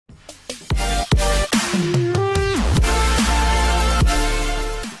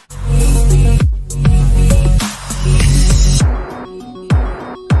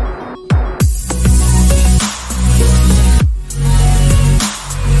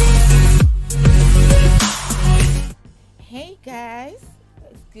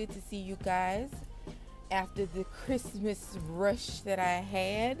good to see you guys. After the Christmas rush that I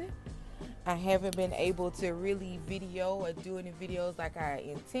had, I haven't been able to really video or do any videos like I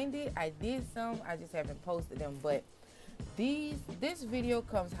intended. I did some, I just haven't posted them, but this video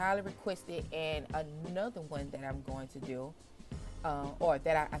comes highly requested, and another one that I'm going to do, or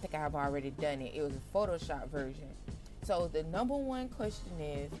that I think I have already done it. It was a Photoshop version. So the number one question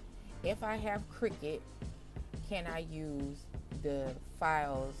is, if I have Cricut, can I use the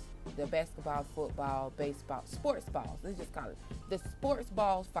files, the basketball, football, baseball, sports balls, let's just call it the sports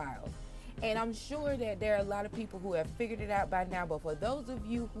ball files? And I'm sure that there are a lot of people who have figured it out by now, but for those of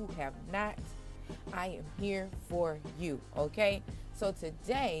you who have not, I am here for you, okay? So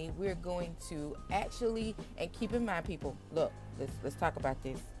today we're going to actually, and keep in mind, people, look, let's talk about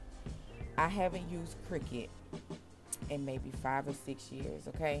this. I haven't used Cricut in maybe 5 or 6 years,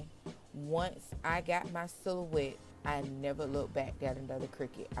 okay? Once I got my silhouette, I never look back at another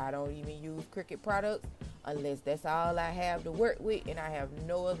Cricut. I don't even use Cricut products unless that's all I have to work with and I have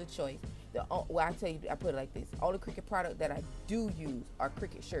no other choice. Well, I tell you, I put it like this. All the Cricut product that I do use are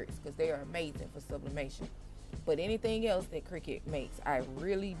Cricut shirts because they are amazing for sublimation. But anything else that Cricut makes, I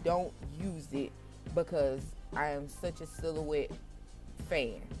really don't use it because I am such a silhouette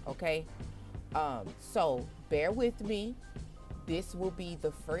fan, okay? So bear with me. This will be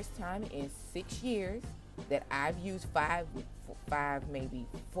the first time in 6 years that I've used maybe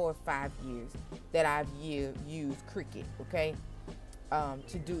 4 or 5 years that I've used Cricut, okay,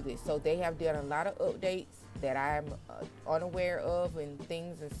 to do this. So they have done a lot of updates that I'm unaware of and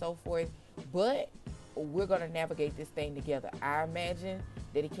things and so forth, but we're going to navigate this thing together. I imagine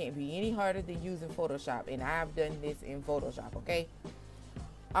that it can't be any harder than using Photoshop, and I've done this in Photoshop, okay?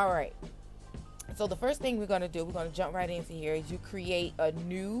 All right. So the first thing we're going to do, we're going to jump right into here, is you create a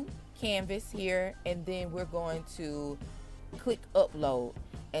new canvas here, and then we're going to click upload.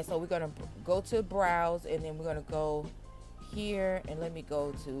 And so we're going to go to browse, and then we're going to go here, and let me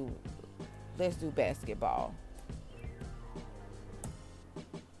go to, let's do basketball.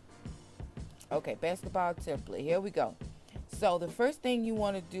 Okay, basketball template. Here we go. So the first thing you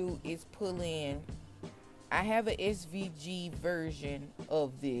want to do is pull in, I have an SVG version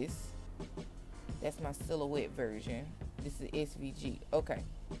of this. That's my silhouette version. This is SVG. Okay.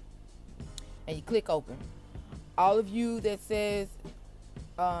 And you click open. All of you that says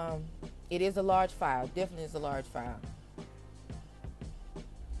it is a large file, definitely is a large file.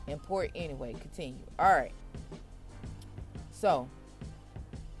 Import anyway. Continue. All right. So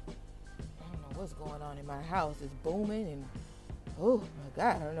I don't know what's going on in my house. It's booming and oh my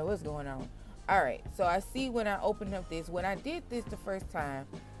God, I don't know what's going on. All right. So I see when I opened up this, when I did this the first time,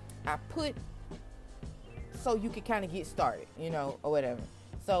 I put so you can kind of get started, you know, or whatever.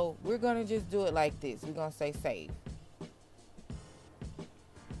 So we're going to just do it like this. We're going to say save.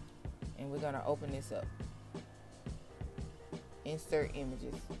 And we're going to open this up. Insert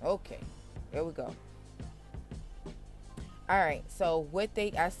images. Okay. There we go. All right. So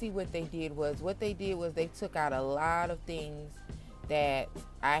I see what they did was they took out a lot of things that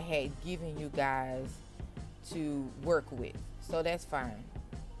I had given you guys to work with. So that's fine.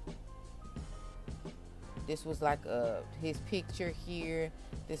 This was like his picture here.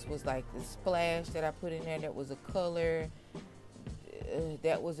 This was like the splash that I put in there. That was a color.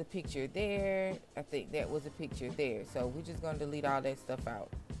 That was a picture there. I think that was a picture there. So we're just going to delete all that stuff out.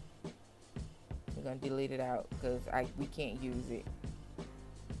 We're going to delete it out because we can't use it.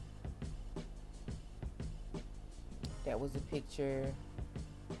 That was a picture.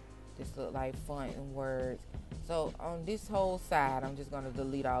 This looked like font and words. So on this whole side, I'm just going to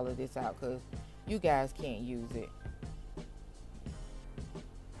delete all of this out because you guys can't use it.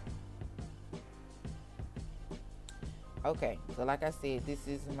 Okay, so like I said, this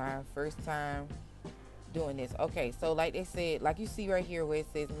is my first time doing this. Okay, so like they said, like you see right here where it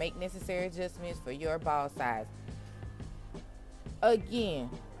says make necessary adjustments for your ball size. Again,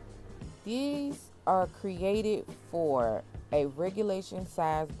 these are created for a regulation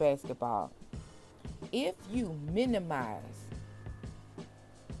size basketball. If you minimize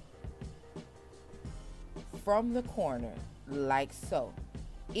from the corner like so,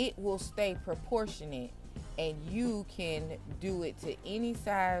 it will stay proportionate and you can do it to any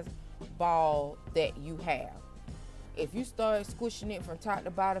size ball that you have. If you start squishing it from top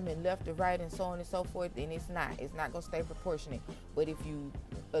to bottom and left to right and so on and so forth, then it's not going to stay proportionate. But if you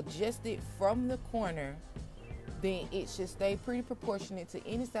adjust it from the corner, then it should stay pretty proportionate to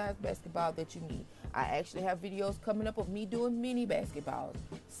any size basketball that you need. I actually have videos coming up of me doing mini basketballs.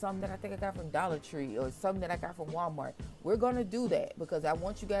 Some that I think I got from Dollar Tree or some that I got from Walmart. We're going to do that because I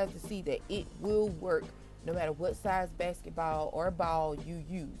want you guys to see that it will work no matter what size basketball or ball you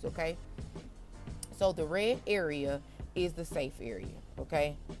use, okay? So the red area is the safe area,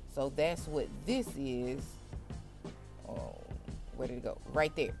 okay? So that's what this is. Oh, where did it go?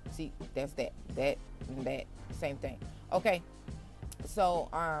 Right there. See, that's that and that, same thing. Okay, so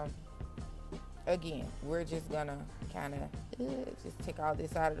again, we're just gonna kind of just take all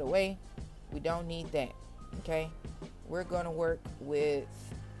this out of the way. We don't need that. Okay, we're gonna work with,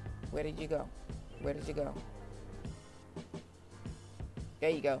 where did you go? Where did you go? There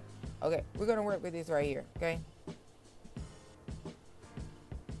you go. Okay, we're gonna work with this right here. Okay,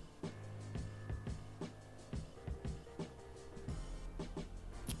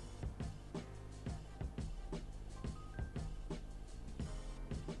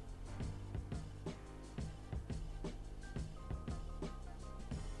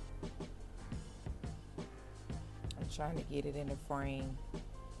 I'm trying to get it in the frame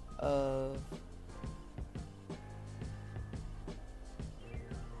of,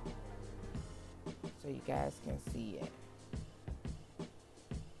 so you guys can see it.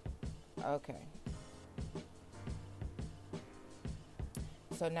 Okay.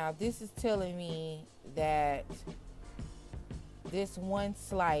 So now this is telling me that this one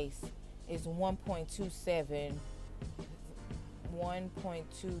slice is 1.27,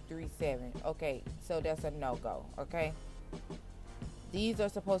 1.237. Okay, so that's a no-go, okay? These are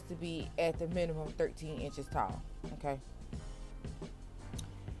supposed to be at the minimum 13 inches tall, okay?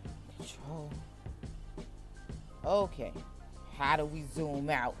 Control. Okay, how do we zoom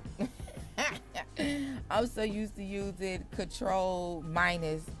out? I'm so used to using control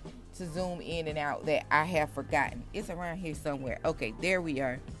minus to zoom in and out that I have forgotten. It's around here somewhere. Okay, there we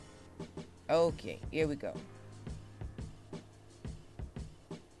are. Okay, here we go.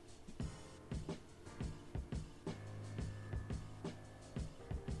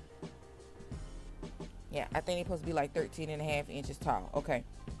 Yeah, I think it's supposed to be like 13 and a half inches tall. Okay,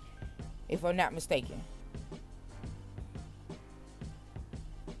 if I'm not mistaken.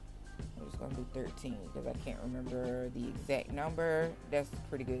 Gonna do 13 because I can't remember the exact number. That's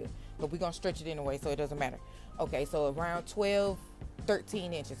pretty good, but we're gonna stretch it anyway, so it doesn't matter. Okay, so around 12,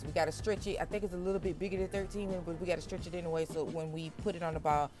 13 inches. We got to stretch it. I think it's a little bit bigger than 13, but we got to stretch it anyway, so when we put it on the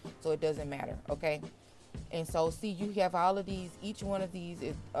ball, so it doesn't matter. Okay, and so see, you have all of these. Each one of these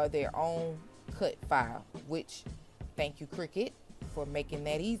are their own cut file, which thank you, Cricut, for making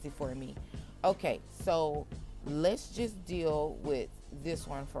that easy for me. Okay, so let's just deal with this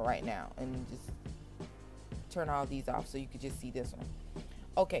one for right now and just turn all these off so you can just see this one.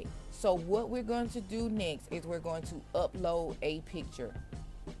 Okay, so what we're going to do next is we're going to upload a picture,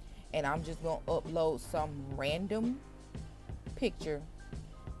 and I'm just going to upload some random picture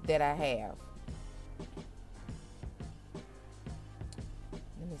that I have.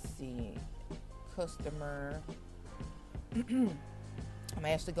 Let me see, customer. I'm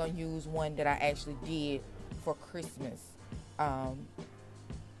actually going to use one that I actually did for Christmas. I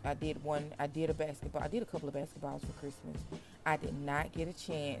did a basketball. I did a couple of basketballs for Christmas. I did not get a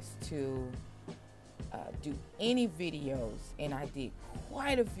chance to do any videos, and I did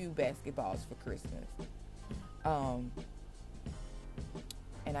quite a few basketballs for Christmas. And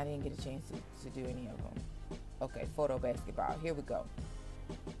I didn't get a chance to do any of them. Okay, photo basketball. Here we go.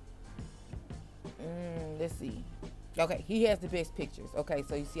 Let's see. Okay, he has the best pictures. Okay,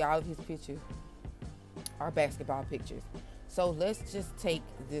 so you see all of his pictures are basketball pictures. So let's just take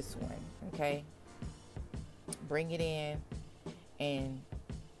this one, okay? Bring it in, and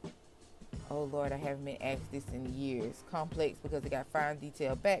oh Lord, I haven't been asked this in years. Complex because it got fine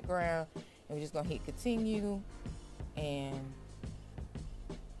detailed background, and we're just gonna hit continue, and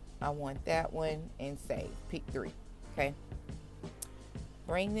I want that one and save. Pick 3, okay?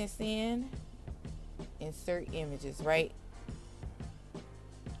 Bring this in, insert images, right?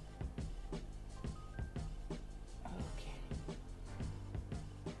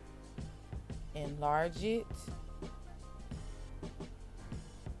 Enlarge it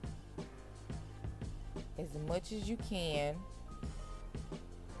as much as you can.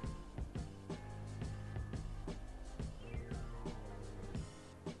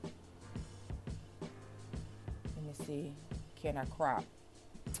 Let me see, can I crop,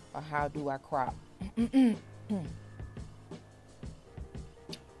 or how do I crop?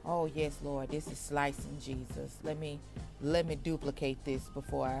 Oh yes, Lord, this is slicing, Jesus. Let me duplicate this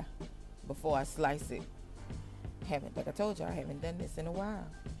before I slice it. Like I told you, I haven't done this in a while.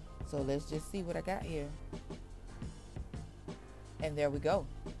 So let's just see what I got here. And there we go.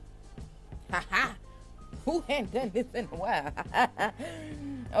 Haha! Who hadn't done this in a while?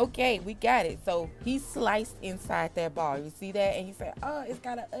 Okay, we got it. So he sliced inside that ball. You see that? And he said, oh, it's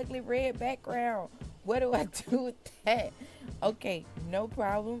got an ugly red background. What do I do with that? Okay, no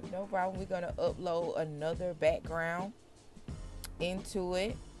problem. No problem. We're going to upload another background into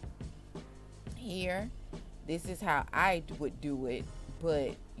it here. This is how I would do it,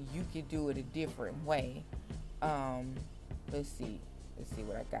 but you could do it a different way. Let's see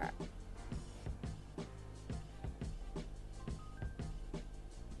what I got.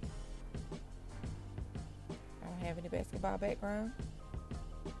 I don't have any basketball background.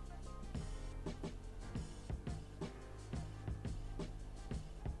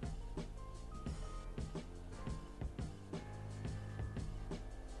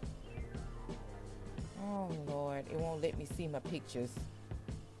 Oh Lord, it won't let me see my pictures.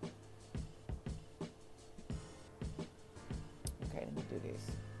 Okay, let me do this.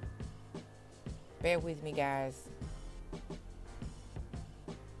 Bear with me, guys.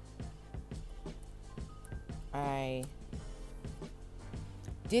 I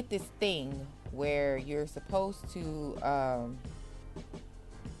did this thing where you're supposed to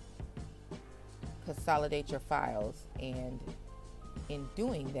consolidate your files, and in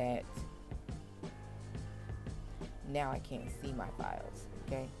doing that, now I can't see my files.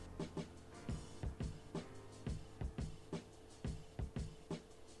 Okay.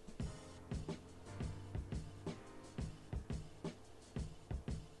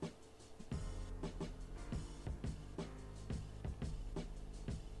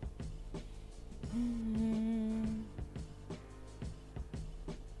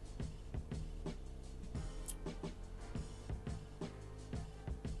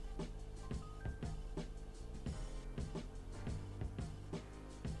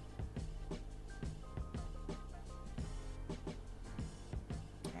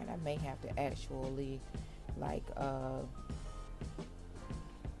 I may have to actually like I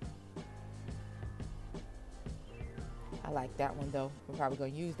like that one though. We're probably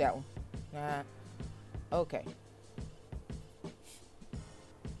gonna use that one. Okay.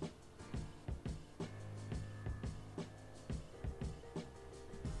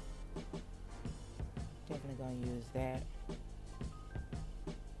 Definitely gonna use that.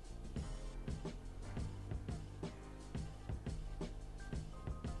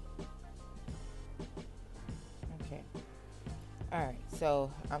 Alright,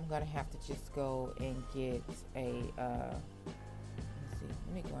 so I'm gonna have to just go and get a let's see,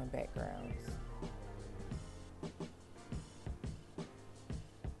 let me go in backgrounds.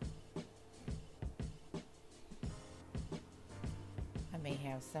 I may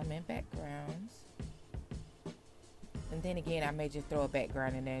have some in backgrounds, and then again I may just throw a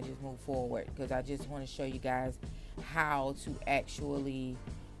background in there and just move forward, because I just want to show you guys how to actually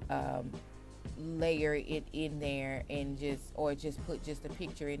layer it in there, and just put just a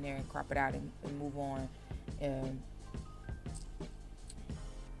picture in there and crop it out and move on.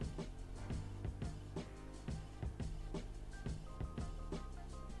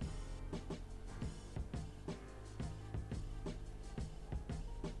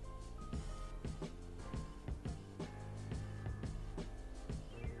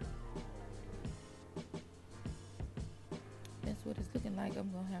 That's what it's looking like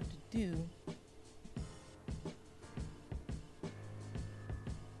I'm gonna have to do.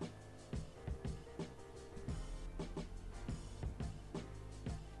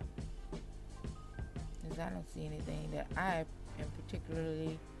 I don't see anything that I am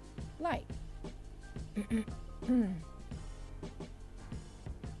particularly like.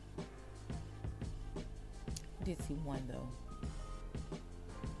 Did see one though.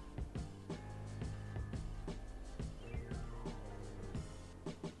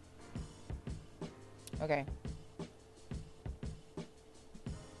 Okay.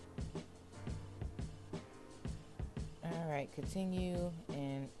 All right, continue,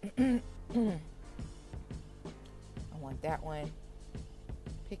 and want that one,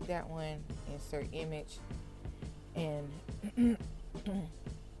 pick that one, insert image, and we're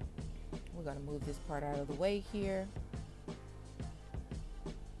going to move this part out of the way here.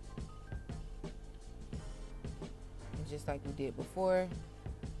 And just like we did before,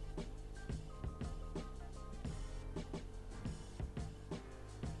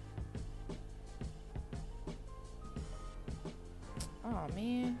 oh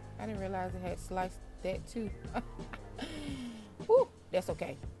man, I didn't realize it had sliced that too. Whew, that's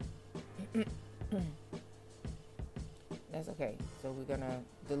okay. That's okay. So we're gonna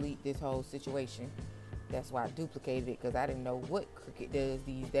delete this whole situation. That's why I duplicated it, because I didn't know what Cricut does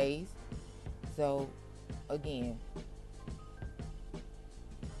these days. So again,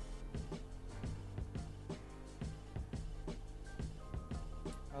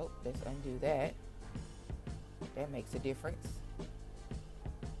 do that. That makes a difference.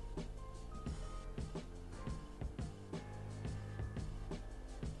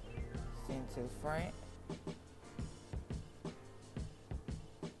 Send to the front.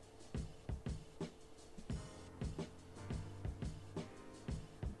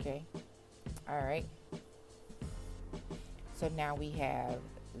 Okay. All right. So now we have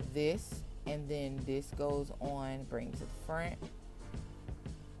this, and then this goes on, bring to the front,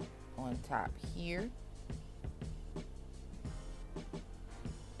 on top here.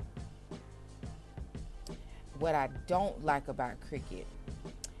 What I don't like about Cricut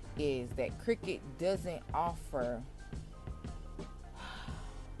is that Cricut doesn't offer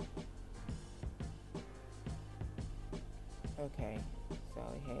okay, so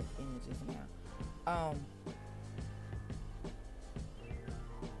it has images now.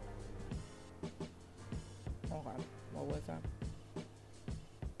 Okay, what was that?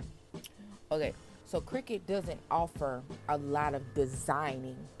 Okay, so Cricut doesn't offer a lot of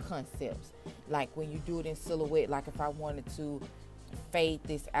designing concepts. Like when you do it in silhouette, like if I wanted to fade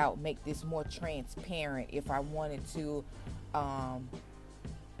this out, make this more transparent, if I wanted to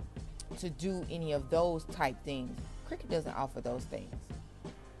do any of those type things, Cricut doesn't offer those things.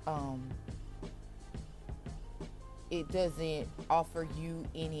 It doesn't offer you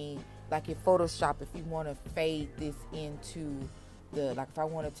any, like in Photoshop, if you want to fade this into the, like if I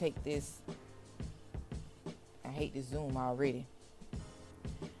want to take this, I hate the zoom already.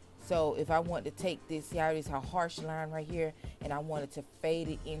 So if I want to take this, see how it is, how harsh line right here, and I wanted to fade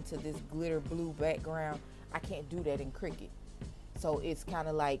it into this glitter blue background, I can't do that in Cricut. So it's kind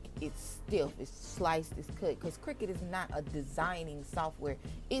of like, it's stiff, it's sliced, it's cut, because Cricut is not a designing software.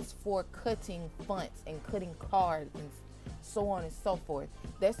 It's for cutting fonts and cutting cards and so on and so forth.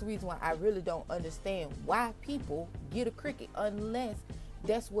 That's the reason why I really don't understand why people get a Cricut unless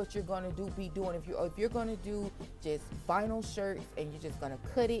that's what you're gonna be doing. If you're gonna do just vinyl shirts and you're just gonna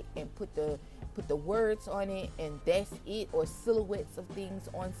cut it and put the words on it and that's it, or silhouettes of things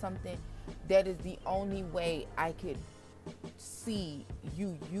on something, that is the only way I could see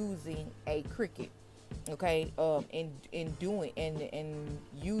you using a Cricut, okay, in doing and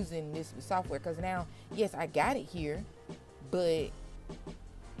using this software. Because now, yes, I got it here, but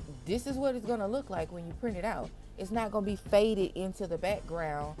this is what it's gonna look like when you print it out. It's not gonna be faded into the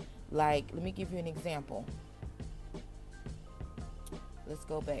background. Like, let me give you an example. Let's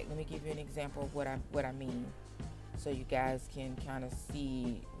go back. Let me give you an example of what I mean, so you guys can kind of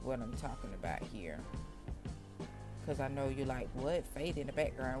see what I'm talking about here. Because I know you're like, what? Fade in the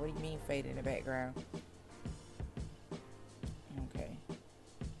background? What do you mean fade in the background? Okay.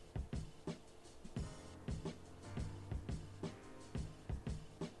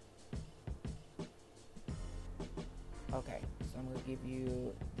 Okay, so I'm going to give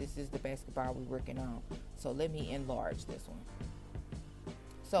you, this is the basketball we're working on. So let me enlarge this one.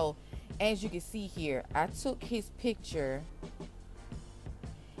 So as you can see here, I took his picture,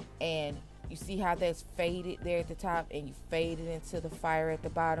 and you see how that's faded there at the top, and you faded into the fire at the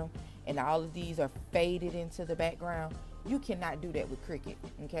bottom, and all of these are faded into the background. You cannot do that with Cricut,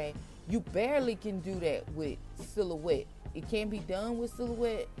 okay? You barely can do that with Silhouette. It can be done with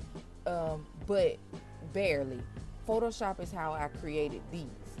Silhouette, but barely. Photoshop is how I created these.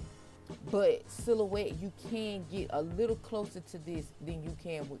 But Silhouette, you can get a little closer to this than you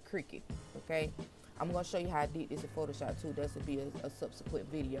can with Cricut, okay? I'm going to show you how I did this in Photoshop too. That should be a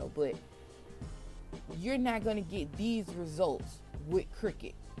subsequent video, but you're not going to get these results with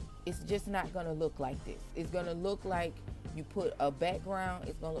Cricut. It's just not going to look like this. It's going to look like you put a background.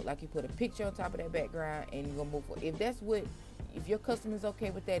 It's going to look like you put a picture on top of that background, and you're going to move forward. If that's what, if your customer's okay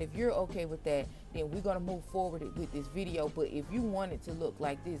with that, if you're okay with that, then we're going to move forward with this video. But if you want it to look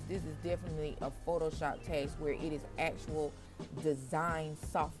like this is definitely a Photoshop task where it is actual design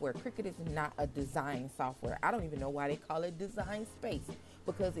software. Cricut is not a design software. I don't even know why they call it Design Space,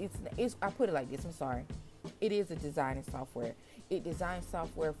 because it's I put it like this, I'm sorry. It is a designing software. It designs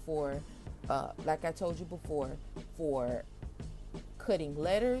software for, like I told you before, for cutting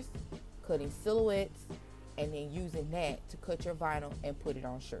letters, cutting silhouettes, and then using that to cut your vinyl and put it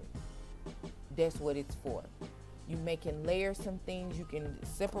on shirts. That's what it's for. You can layer some things. You can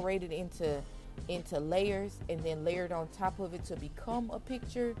separate it into layers and then layer it on top of it to become a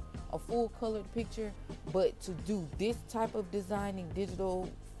picture, a full colored picture. But to do this type of designing, digital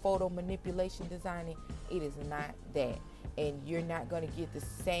photo manipulation designing, it is not that. And you're not going to get the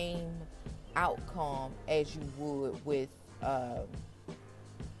same outcome as you would with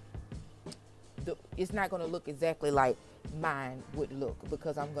it's not going to look exactly like mine would look,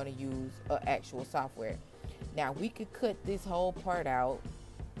 because I'm going to use actual software. Now we could cut this whole part out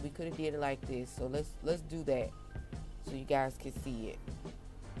We could have did it like this. So let's do that so you guys can see it.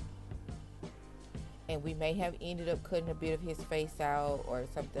 And we may have ended up cutting a bit of his face out or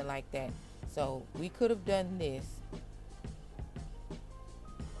something like that. So we could have done this.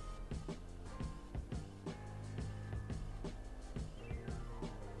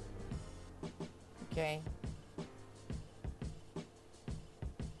 Okay.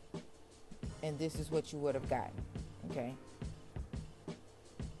 And this is what you would have gotten. Okay.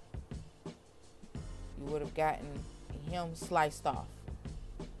 You would have gotten him sliced off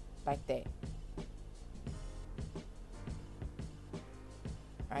like that.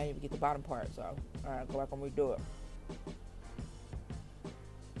 I didn't even get the bottom part, so alright, go back and redo it.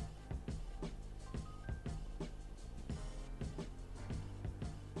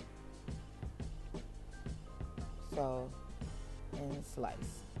 So, and slice.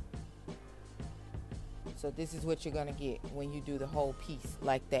 So this is what you're gonna get when you do the whole piece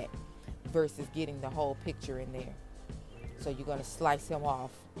like that versus getting the whole picture in there. So you're gonna slice him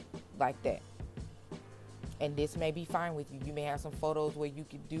off like that. And this may be fine with you. You may have some photos where you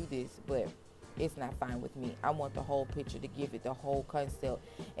could do this, but it's not fine with me. I want the whole picture to give it the whole concept.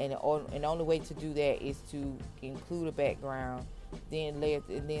 And the only way to do that is to include a background, then layer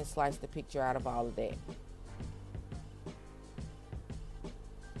and then slice the picture out of all of that.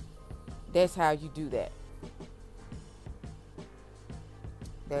 That's how you do that.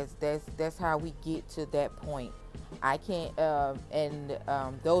 That's how we get to that point. I can't,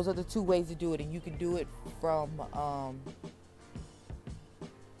 those are the two ways to do it, and you can do it from,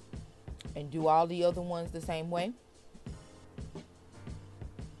 and do all the other ones the same way.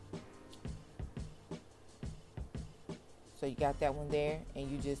 So you got that one there, and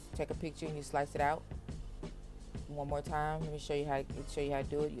you just take a picture and you slice it out. One more time, let me show you how to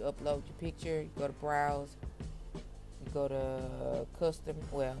do it. You upload your picture, you go to browse, you go to custom.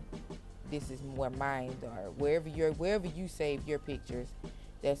 Well, this is where mine are. Wherever you save your pictures,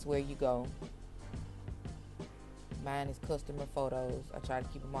 that's where you go. Mine is customer photos. I try to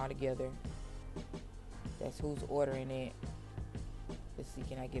keep them all together. That's who's ordering it. Let's see,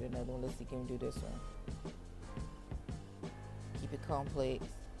 can I get another one? Let's see, can we do this one? Keep it complex.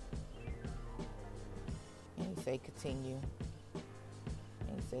 And you say continue.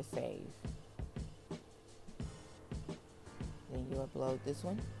 And you say save. Then you upload this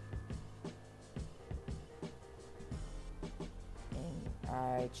one.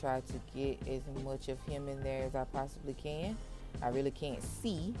 I try to get as much of him in there as I possibly can. I really can't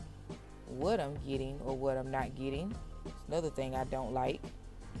see what I'm getting or what I'm not getting. It's another thing I don't like.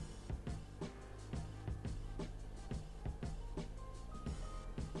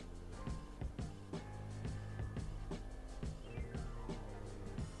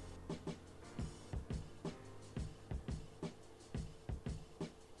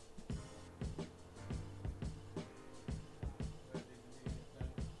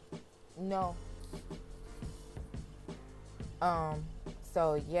 No.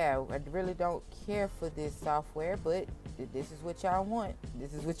 So yeah, I really don't care for this software, but this is what y'all want.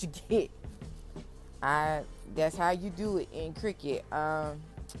 This is what you get. That's how you do it in Cricut.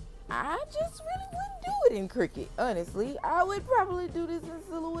 I just really wouldn't do it in Cricut, honestly. I would probably do this in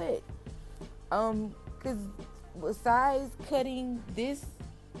Silhouette. Cause besides cutting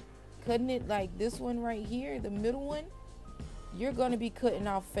it like this one right here, the middle one, you're gonna be cutting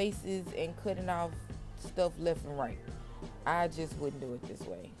off faces and cutting off stuff left and right. I just wouldn't do it this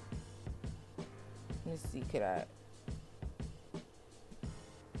way. Let's see, could I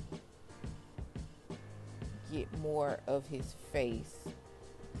get more of his face?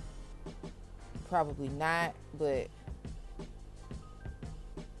 Probably not, but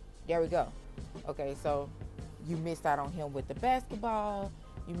there we go. Okay, so you missed out on him with the basketball.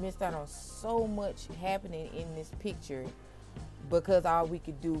 You missed out on so much happening in this picture because all we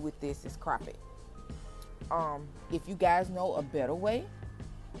could do with this is crop it. If you guys know a better way,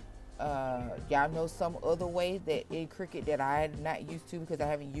 y'all know some other way that in Cricut that I'm not used to because I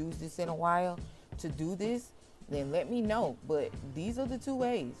haven't used this in a while to do this, then let me know. But these are the two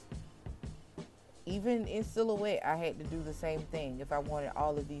ways. Even in Silhouette, I had to do the same thing. If I wanted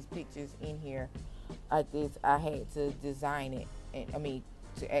all of these pictures in here like this, I had to design it. And I mean,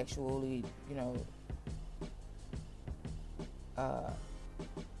 to actually, you know,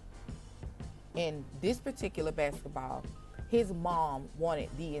 in this particular basketball, his mom wanted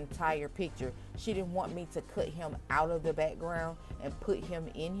the entire picture. She didn't want me to cut him out of the background and put him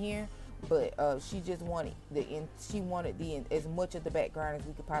in here, but she just wanted as much of the background as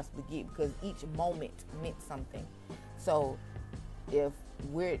we could possibly get because each moment meant something. So if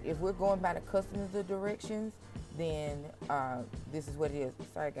we're going by the customer's directions, then this is what it is.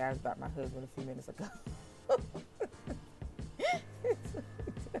 Sorry guys about my husband a few minutes ago.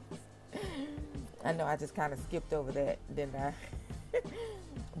 I know I just kind of skipped over that, didn't I?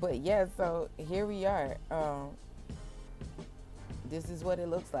 But yeah, so here we are. This is what it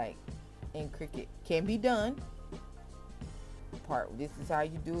looks like in Cricut. Can be done. This is how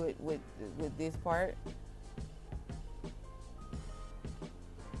you do it with this part.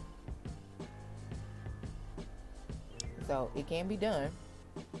 So it can be done.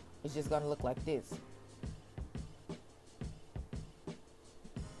 It's just gonna look like this.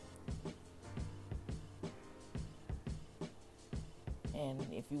 And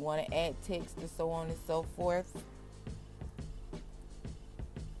if you want to add text and so on and so forth,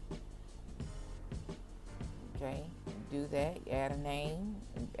 okay, do that. Add a name,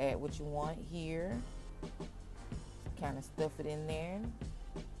 add what you want here, kind of stuff it in there.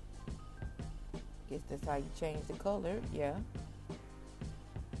 Guess that's how you change the color. Yeah.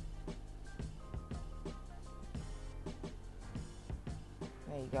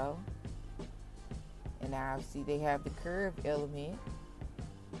 There you go. And now see they have the curve element.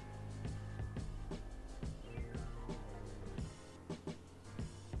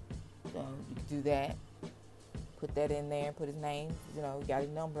 So you can do that. Put that in there, put his name, you know, got a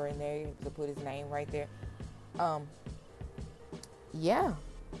number in there, to put his name right there. Yeah.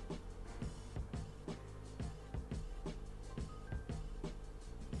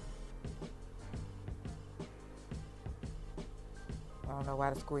 I don't know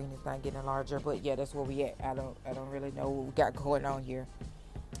why the screen is not getting larger, but yeah, that's where we at. I don't really know what we got going on here.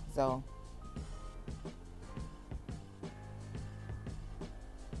 So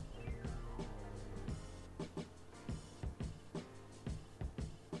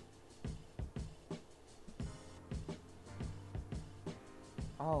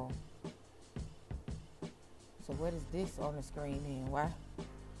oh. So what is this on the screen then? Why?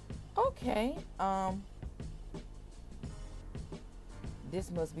 Okay. This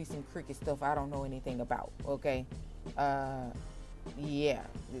must be some Cricut stuff I don't know anything about. Okay. Yeah.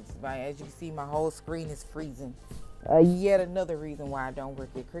 As you can see, my whole screen is freezing. Yet another reason why I don't work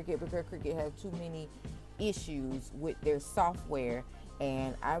at Cricut, because Cricut has too many issues with their software.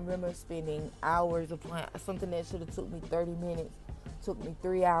 And I remember spending hours applying something that should have took me 30 minutes. Took me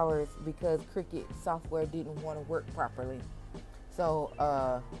 3 hours because Cricut software didn't want to work properly. So,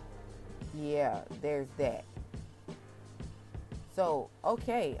 yeah, there's that. So,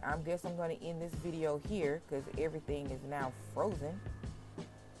 okay, I guess I'm going to end this video here because everything is now frozen.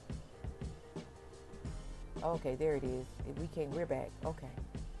 Okay, there it is. We're back. Okay.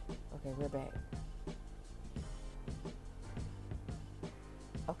 Okay, we're back.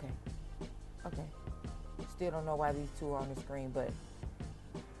 Okay. Okay. Still don't know why these two are on the screen, but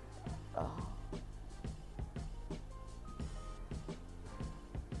oh.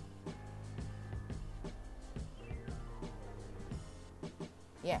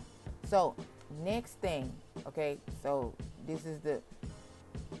 Yeah. So next thing, okay, so this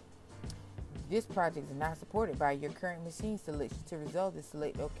project is not supported by your current machine selection. To resolve this,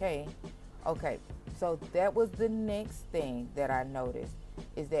 select okay. Okay, so that was the next thing that I noticed,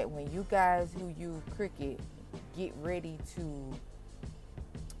 is that when you guys who use Cricut get ready to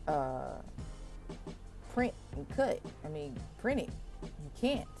print and print it, you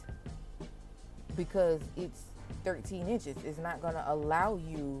can't, because it's 13 inches. It's not going to allow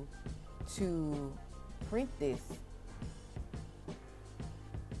you to print this.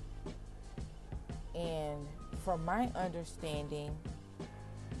 And from my understanding,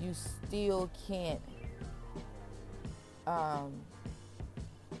 you still can't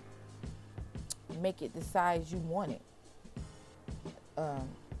make it the size you want it,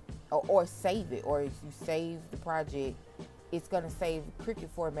 or save it. Or if you save the project, it's going to save Cricut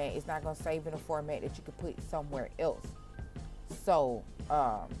format. It's not going to save in a format that you could put somewhere else. So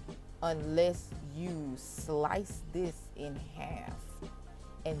unless you slice this in half,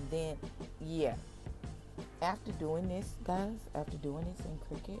 and then yeah, after doing this, guys, after doing this in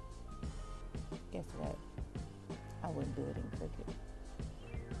Cricut, guess what? I wouldn't do it in Cricut.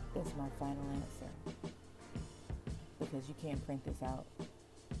 That's my final answer, because you can't print this out.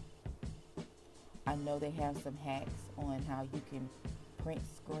 I know they have some hacks on how you can print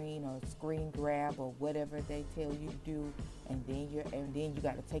screen or screen grab or whatever they tell you to do, and then you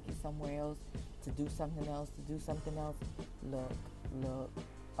got to take it somewhere else to do something else. Look,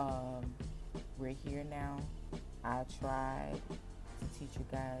 we're here now. I tried to teach you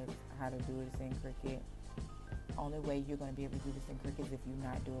guys how to do this in Cricut. Only way you're going to be able to do this in Cricut is if you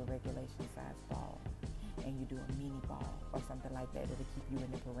not do a regulation size ball. and you do a mini ball or something like that that'll keep you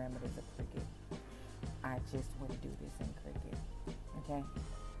in the parameters of Cricut. I just want to do this in Cricut, okay?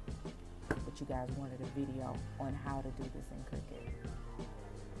 But you guys wanted a video on how to do this in Cricut.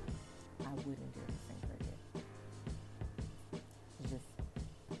 I wouldn't do this in Cricut. It's just,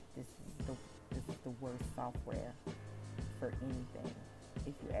 this is the worst software for anything,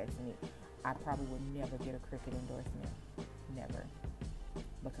 if you ask me. I probably would never get a Cricut endorsement, never,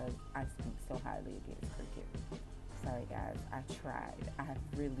 because I speak so highly against Cricut. Sorry guys, I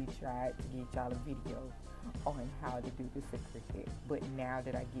really tried to get y'all a video on how to do this in Cricut, but now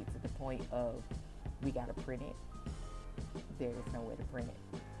that I get to the point of we gotta print it, there is no way to print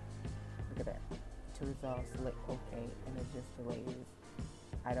it. Look at that. To resolve, select OK and adjust the layers.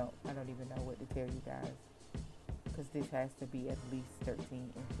 I don't even know what to tell you guys, because this has to be at least 13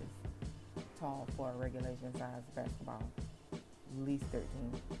 inches tall for a regulation size basketball. At least 13.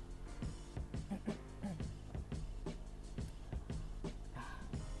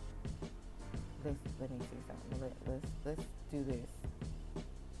 Let me see something. Let's do this.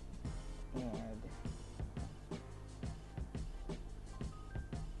 And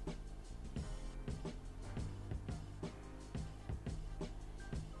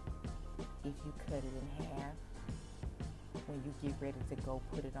if you cut it in half, when you get ready to go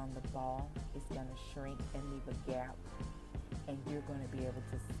put it on the ball, it's going to shrink and leave a gap, and you're going to be able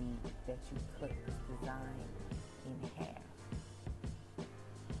to see that you cut this design in half.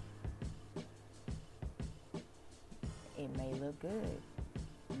 It may look good.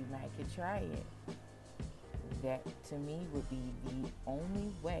 You might could try it. That to me would be the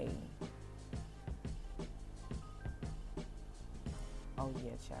only way. Oh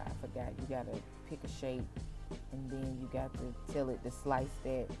yeah, child, I forgot. You gotta pick a shape, and then you got to tell it to slice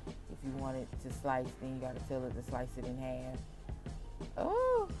that. If you want it to slice, then you gotta tell it to slice it in half.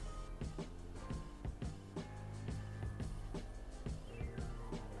 Oh.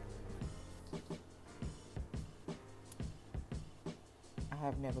 I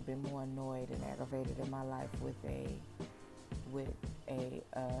have never been more annoyed and aggravated in my life with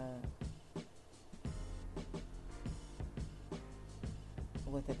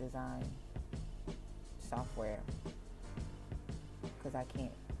a design software, because I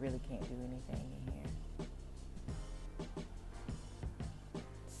really can't do anything in here.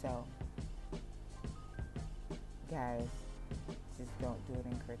 So guys, just don't do it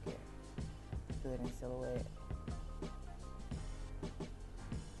in Cricut. Do it in Silhouette.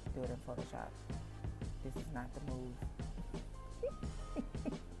 Do it in Photoshop. This is not the move.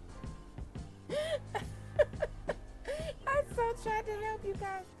 I so tried to help you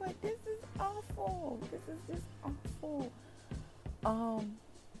guys, but this is awful. This is just awful.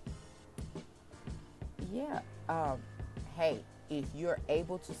 Hey, if you're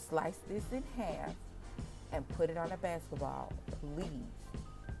able to slice this in half and put it on a basketball, please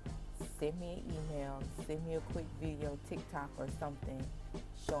send me an email, send me a quick video, TikTok or something,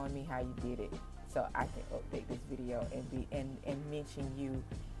 showing me how you did it, so I can update this video and mention you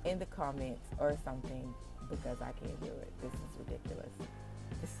in the comments or something, because I can't do it. This is ridiculous.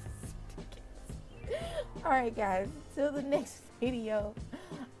 This is ridiculous. All right, guys. Till the next video.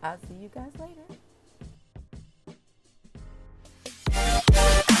 I'll see you guys later.